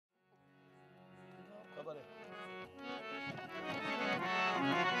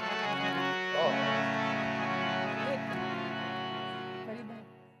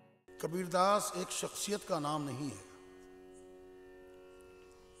कबीरदास एक शख्सियत का नाम नहीं है।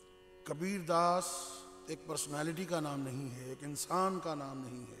 कबीरदास एक पर्सनालिटी का नाम नहीं है, एक इंसान का नाम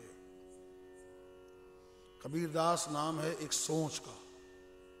नहीं है। कबीरदास नाम है एक सोच का।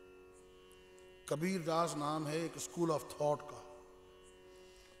 कबीरदास नाम है एक स्कूल ऑफ थॉट का।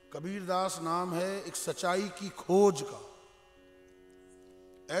 कबीरदास नाम है एक सच्चाई की खोज का।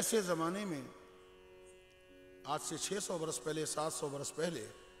 ऐसे ज़माने में आज से 600 बरस पहले, 700 बरस पहले,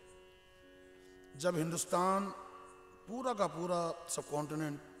 जब हिंदुस्तान पूरा का पूरा सब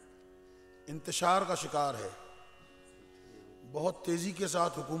कॉन्टिनेंट इंतशार का शिकार है, बहुत तेज़ी के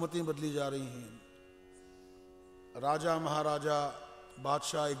साथ हुकूमतें बदली जा रही हैं, राजा महाराजा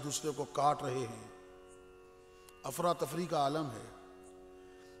बादशाह एक दूसरे को काट रहे हैं, अफरा तफरी का आलम है,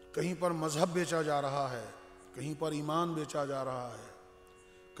 कहीं पर मजहब बेचा जा रहा है, कहीं पर ईमान बेचा जा रहा है,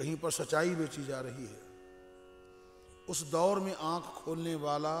 कहीं पर सच्चाई बेची जा रही है। उस दौर में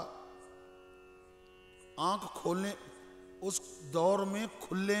उस दौर में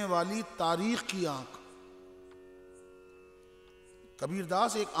खुलने वाली तारीख की आंख,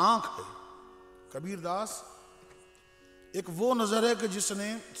 कबीरदास एक आंख है। कबीरदास एक वो नजर है कि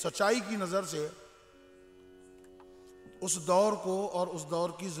जिसने सच्चाई की नजर से उस दौर को और उस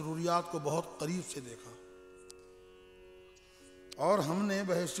दौर की जरूरियात को बहुत करीब से देखा। और हमने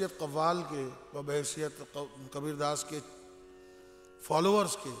बहैसियत कव्वाल के व बहैसियत कबीरदास के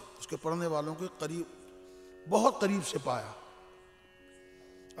फॉलोअर्स के, उसके पढ़ने वालों के करीब, बहुत करीब से पाया।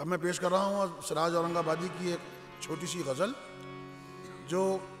 अब मैं पेश कर रहा हूँ सिराज औरंगाबादी की एक छोटी सी गज़ल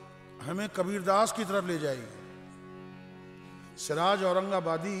जो हमें कबीरदास की तरफ ले जाएगी। सिराज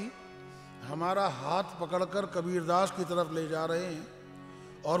औरंगाबादी हमारा हाथ पकड़कर कबीरदास की तरफ ले जा रहे हैं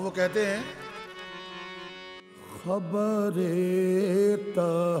और वो कहते हैं, खबरे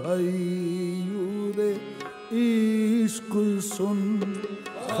तहय्युरे इश्क सुन,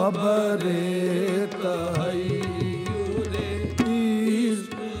 खबरे तहय्युरे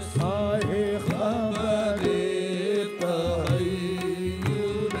इश्क, आहे खबरे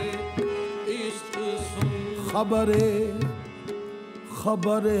तहय्युरे इश्क सुन,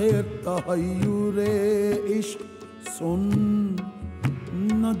 खबरे तहय्युरे इश्क सुन,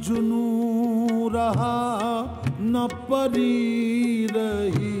 न जुनू रहा न परी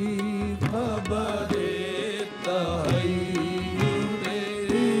रही, खबरे तहय्युरे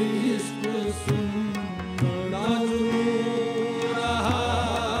इश्क सुन, न जुनू रहा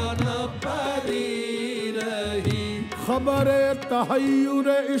न परी रही, खबरे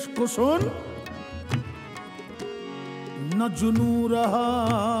तहय्युरे इश्क सुन, न जुनू रहा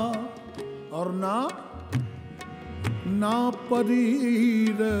और ना परी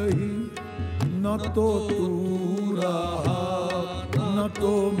रही, न तो तू रहा न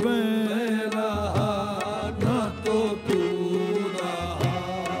तो मैं रहा, न तो तू रहा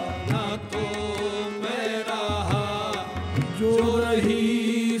न तो मैं रहा, जो रही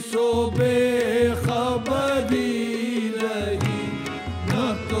सो बेखबरी रही, न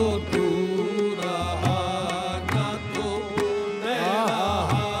तो तू रहा न तो मैं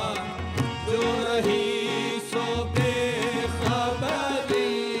रहा, जो रही सो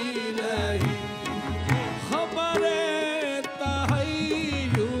बेखबरी रही, खबरे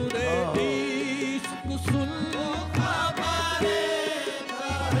तहय्युरे इश्क सुन, खबरे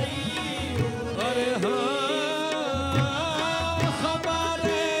तहय्युरे, अरे हाँ,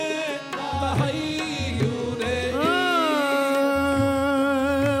 खबरे तहय्युरे,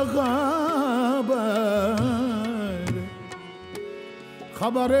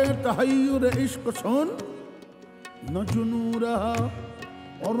 खबरे तहय्युरे इश्क सुन, न जुनू रहा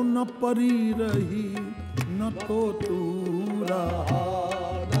और न परी रही, न तो तू रहा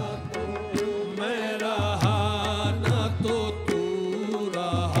न तो मैं रहा, न तो तू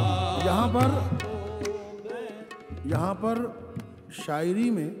रहा। यहाँ पर शायरी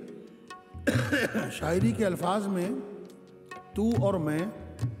में शायरी के अल्फाज में तू और मैं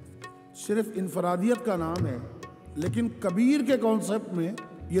सिर्फ इनफरादियत का नाम है, लेकिन कबीर के कॉन्सेप्ट में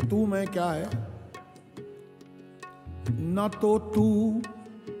ये तू मैं क्या है? न तो तू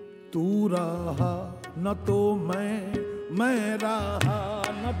रहा, न तो मैं रहा,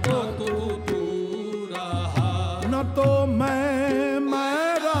 न तो तू रहा, न तो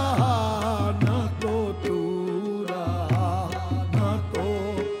मैं रहा, न तो तू रहा, न तो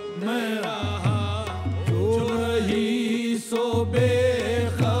मैं रहा, जो रही सो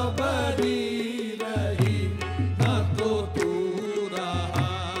बेखबरी रही, न तो तू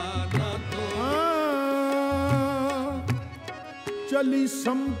रहा न तो। चली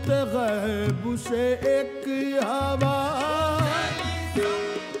समत गैब से एक हवा,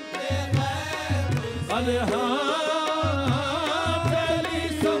 अरे हाँ, चली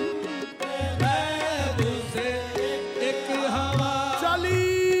समत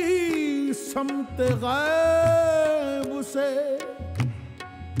समते गैब से,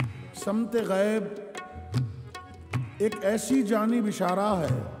 समते गैब एक ऐसी जानिब इशारा है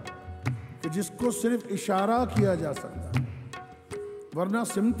कि जिसको सिर्फ इशारा किया जा सकता है, वरना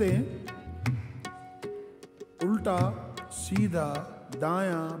सिमते उल्टा सीधा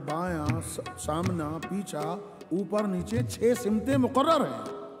दायां बायां सामना पीछा ऊपर नीचे 6 सिमतें मुकर्रर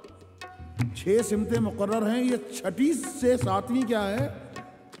हैं। 6 सिमतें मुकर्रर हैं। ये छठी से 7वीं क्या है?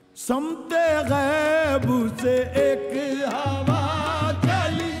 समते गैब से एक हवा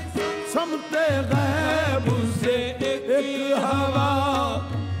चली, समते गैब से एक हवा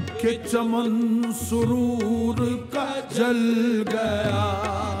के चमन सुरूर का जल गया।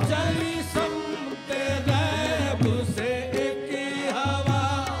 चली समते गैब से एक हवा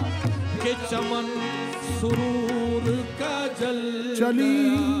के चमन सुरूर का जल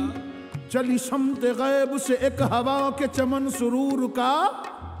चली समते गैब से एक हवा के चमन सुरूर का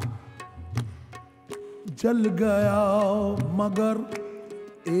जल गया, मगर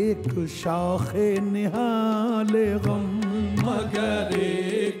एक शाखे निहाले गम, मगर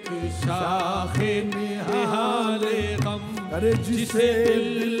एक शाखे निहाले गम। अरे जिसे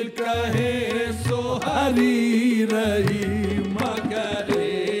दिल कहे सो हरी रही, मगर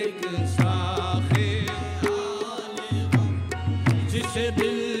एक शाखे निहाले गम। जिसे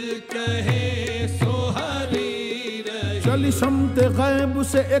दिल कहे सो हरी रही। चली समते गैब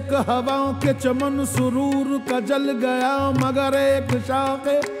से एक हवा के चमन सुरूर का जल गया, मगर एक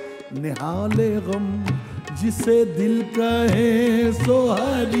शाखे निहाले गम। जिसे दिल कहे सो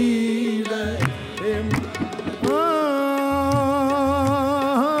हरी रहे।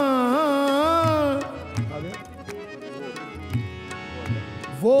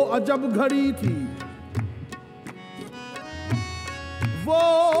 वो अजब घड़ी थी, वो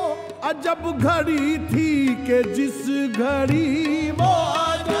अजब घड़ी थी कि जिस घड़ी वो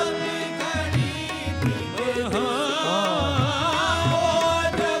अजब घड़ी थी, वो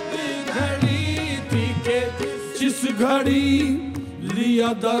अजब घड़ी थी कि जिस घड़ी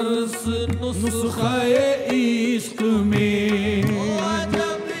लिया दर्स नुस्खे इश्क में। वो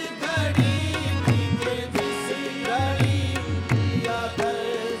अजब घड़ी थी कि जिस घड़ी लिया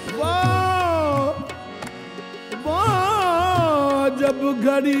दर्स। वो अजब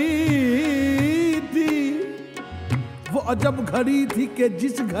घड़ी थी, वो अजब घड़ी थी कि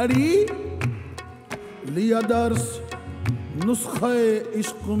जिस घड़ी लिया दर्स नुस्खे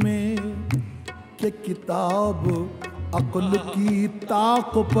इश्क में, के किताब अक्ल की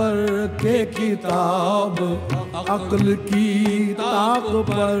ताक पर, के किताब अक्ल की ताक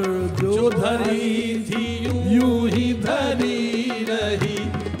पर जो धरी थी यूं ही धरी रही।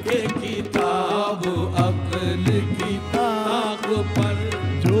 के किताब अक्ल की ताक पर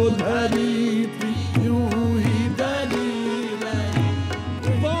जो धरी थी यूं ही धरी रही।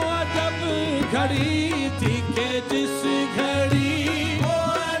 वो अजब घड़ी थी के जिस घड़ी, वो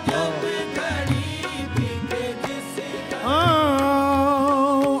अजब घड़ी थी के जिस घड़ी।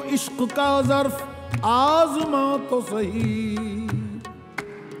 इश्क का ज़र्फ आज़मा तो सही,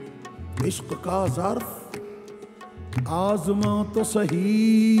 इश्क का ज़र्फ आज़मा तो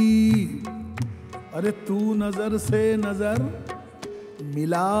सही। अरे तू नजर से नजर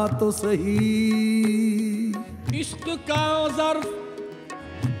मिला तो सही। इश्क का ज़र्फ,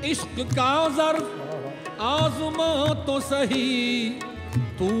 इश्क का ज़र्फ आज़मा तो सही।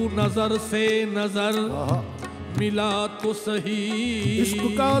 तू नजर से नजर मिला तो सही। इश्क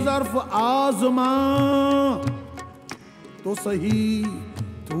का ज़र्फ आज़मा तो सही,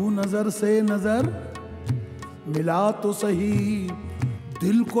 तू नजर से नजर मिला तो सही।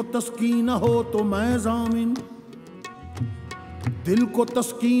 दिल को तस्कीन हो तो मैं ज़ामिन, दिल को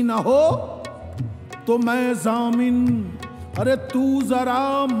तस्कीन हो तो मैं ज़ामिन। अरे तू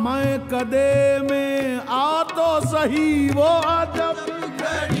जरा मैं कदे में आ तो सही। वो अजब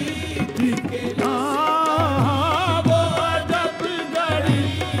घड़ी थी के, वो अजब घड़ी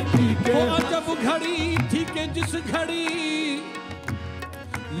थी के, वो अजब घड़ी थी के जिस घड़ी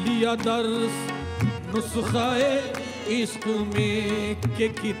लिया दर्स नुस्खे इश्क में। के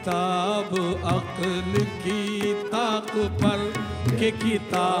किताब अक्ल की ताक पर, के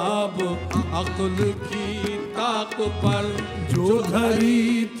किताब अक्ल की ताक पर जो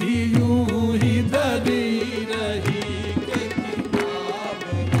धरी थी यूं ही धरी रही। के किताब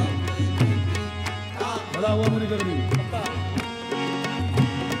अक्ल की ताक। बड़ा हुआ मेरी गर्मी।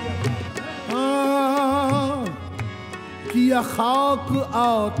 किया खाक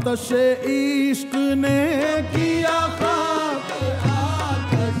आतश इश्क ने, किया खाक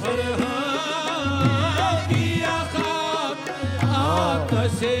आतश, किया खाक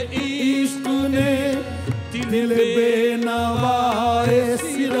आतश इश्क ने दिल बेनवाए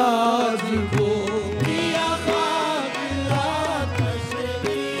सिराज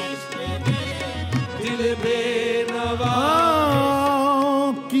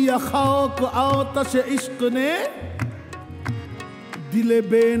चमक आतश इश्क ने दिले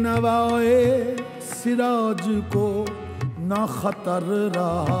बेनवाए सिराज को ना खतर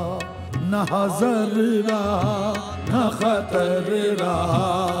रहा ना हजर रहा, ना खतर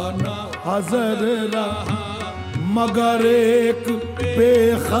रहा ना हजर रहा, मगर एक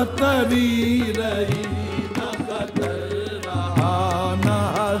बेखतरी रही, ना खतर रहा ना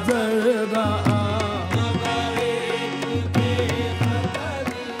हजर रहा, मगर एक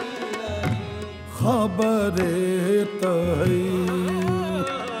बेखतरी रही। खबरे तहय्युर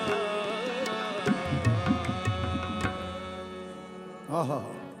आहा